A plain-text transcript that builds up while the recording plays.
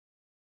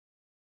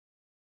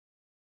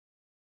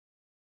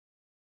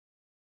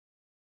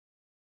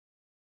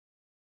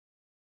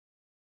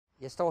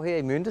Jeg står her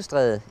i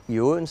Mønterstræde i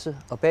Odense,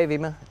 og bagved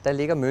mig der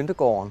ligger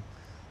Møntergården.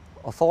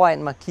 Og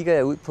foran mig kigger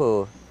jeg ud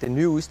på den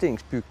nye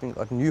udstillingsbygning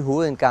og den nye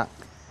hovedindgang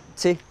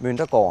til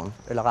Møntergården,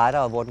 eller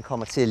rettere, hvor den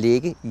kommer til at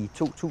ligge i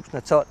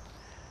 2012.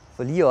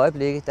 For lige i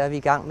øjeblikket der er vi i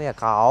gang med at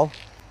grave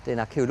den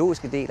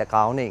arkæologiske del af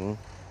gravningen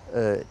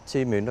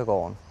til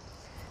Møntergården.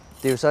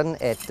 Det er jo sådan,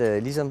 at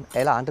ligesom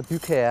alle andre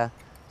bygherrer,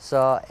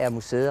 så er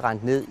museet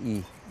rendt ned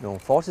i nogle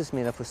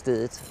fortidsminder på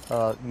stedet,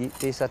 og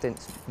det er så den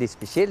lidt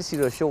specielle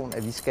situation,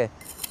 at vi skal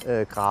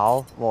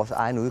grave vores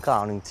egen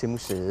udgravning til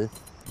museet.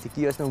 Det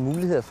giver os nogle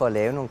muligheder for at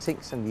lave nogle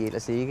ting, som vi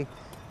ellers ikke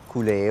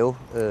kunne lave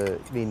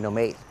ved en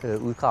normal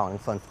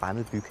udgravning for en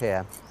fremmed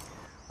bygherre.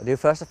 Og det er jo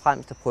først og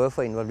fremmest at prøve at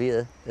få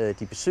involveret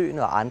de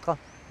besøgende og andre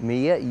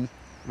mere i,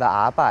 hvad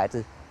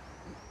arbejdet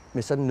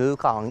med sådan en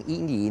nødgravning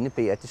egentlig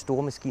indebærer, det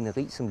store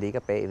maskineri, som ligger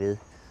bagved.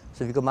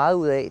 Så vi går meget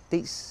ud af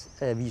dels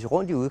at vise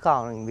rundt i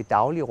udgravningen ved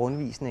daglige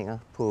rundvisninger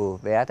på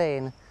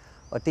hverdagene,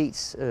 og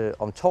dels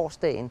om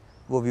torsdagen,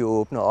 hvor vi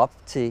åbner op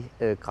til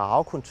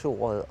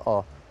gravekontoret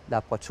og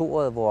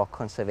laboratoriet, hvor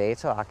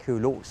konservator og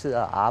arkeolog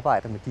sidder og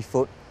arbejder med de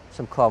fund,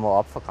 som kommer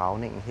op fra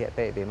gravningen her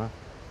bagved mig.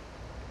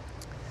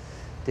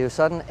 Det er jo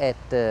sådan,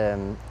 at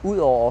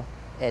udover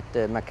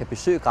at man kan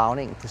besøge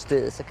gravningen på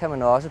stedet, så kan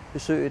man også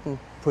besøge den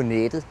på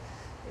nettet,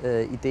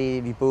 i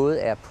det vi både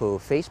er på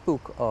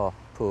Facebook og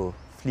på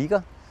Flickr,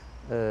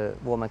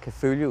 hvor man kan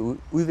følge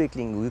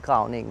udviklingen i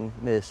udgravningen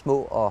med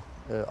små og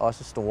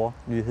også store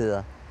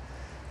nyheder.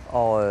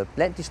 Og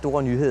blandt de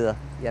store nyheder,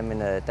 jamen,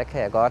 der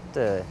kan jeg godt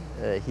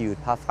hive et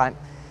par frem,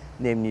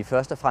 nemlig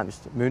først og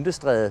fremmest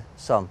Mønterstræde,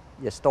 som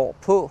jeg står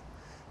på.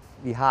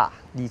 Vi har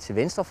lige til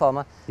venstre for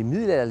mig det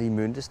middelalderlige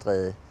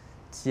Mønterstræde,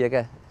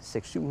 ca.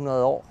 600-700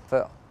 år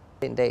før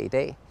den dag i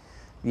dag.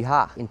 Vi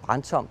har en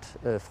brandtomt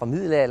fra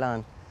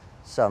middelalderen,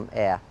 som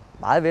er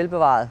meget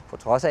velbevaret, på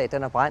trods af at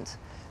den er brændt,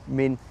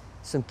 men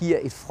som giver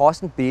et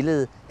frossent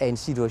billede af en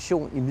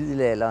situation i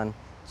middelalderen,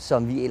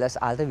 som vi ellers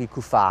aldrig ville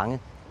kunne fange,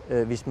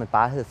 hvis man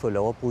bare havde fået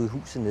lov at bryde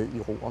huset ned i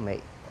ro og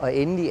mag. Og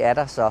endelig er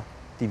der så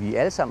det, vi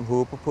alle sammen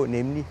håber på,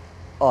 nemlig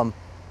om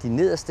de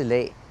nederste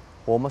lag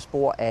rummer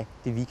spor af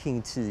det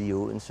vikingetid i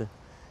Odense.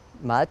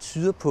 Meget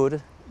tyder på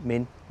det,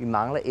 men vi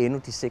mangler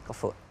endnu de sikre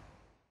fund.